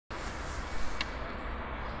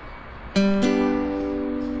Oh,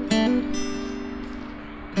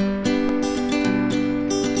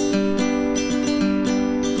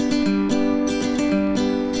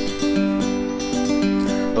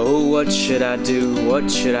 what should I do?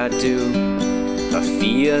 What should I do? I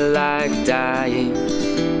feel like dying.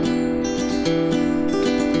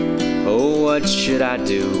 Oh, what should I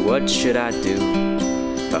do? What should I do?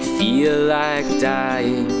 I feel like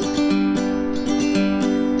dying.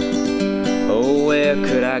 Oh, where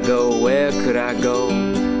could I go? Where could I go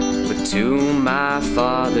but to my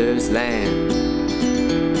father's land?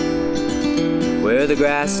 Where the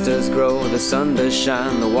grass does grow, the sun does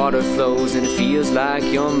shine, the water flows, and it feels like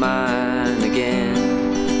you're mine again.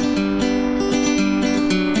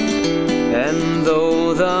 And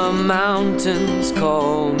though the mountains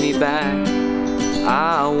call me back,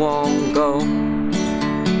 I won't go.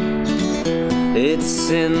 It's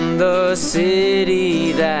in the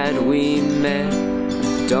city that we met,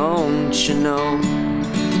 don't you know?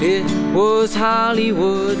 It was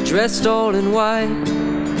Hollywood, dressed all in white.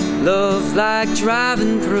 Love like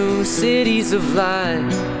driving through cities of light.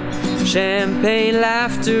 Champagne,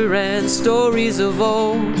 laughter, and stories of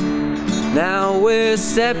old. Now we're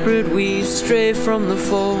separate, we stray from the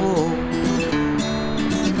fold.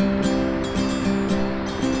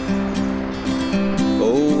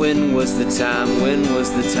 Oh, when was the time, when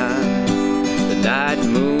was the time? The night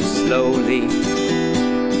moved slowly,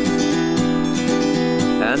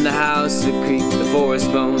 and the house had creaked, the forest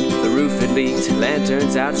moaned, the roof had leaked,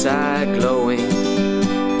 lanterns outside glowing.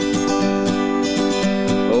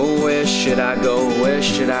 Oh, where should I go, where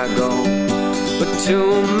should I go but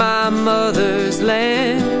to my mother's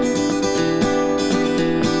land?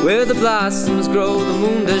 Where the blossoms grow, the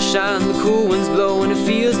moon does shine, the cool winds blow, and it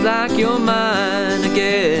feels like you're mine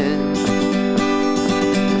again.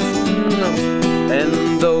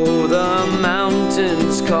 And though the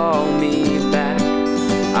mountains call me back,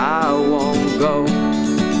 I won't go.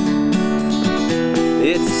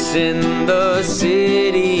 It's in the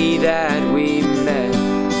city that we met,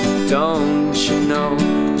 don't you know?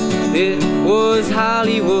 It was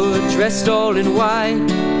Hollywood, dressed all in white.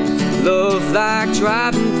 Love like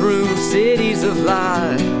driving through cities of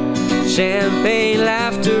light. Champagne,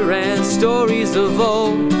 laughter, and stories of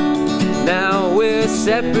old. Now we're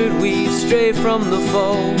separate, we stray from the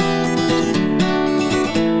fold.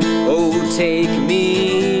 Oh, take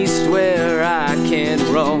me east where I can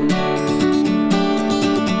roam,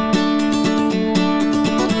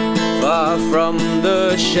 far from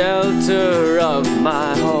the shelter of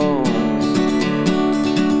my home.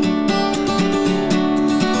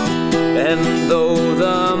 And though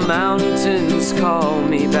the mountains call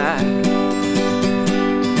me back,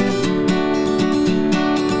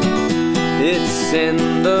 it's in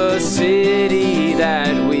the city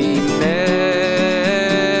that we met.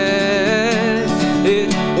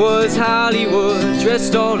 It was Hollywood,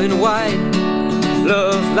 dressed all in white.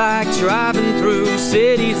 Love like driving through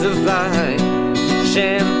cities of light.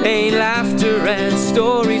 Champagne, laughter, and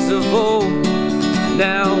stories of old.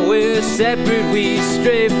 Now we're separate, we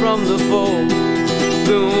stray from the fold.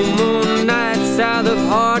 Blue moon nights, how the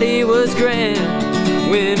party was grand,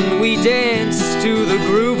 when we danced to the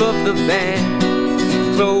groove of the band.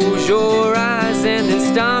 Close your eyes and then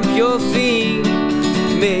stomp your feet.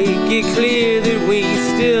 Make it clear that we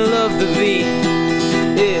still love the beat.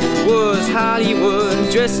 It was Hollywood,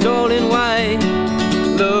 dressed all in white.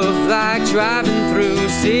 Love like driving through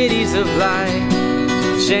cities of light.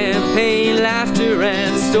 Champagne, laughter,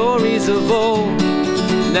 and stories of old.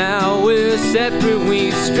 Now we're separate,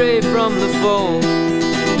 we stray from the fold.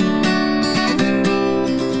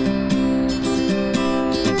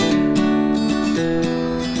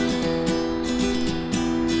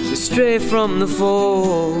 We stray from the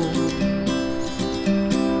fold.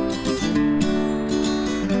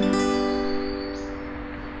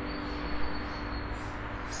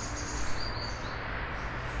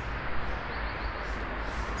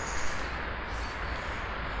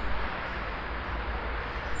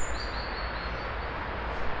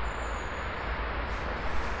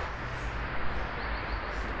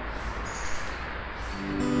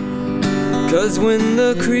 Cause when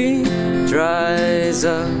the creek dries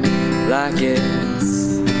up like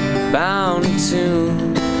it's bound to,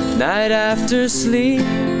 night after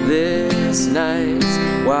sleepless nights,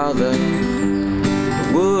 while the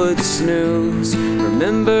woods snooze,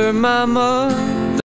 remember my mother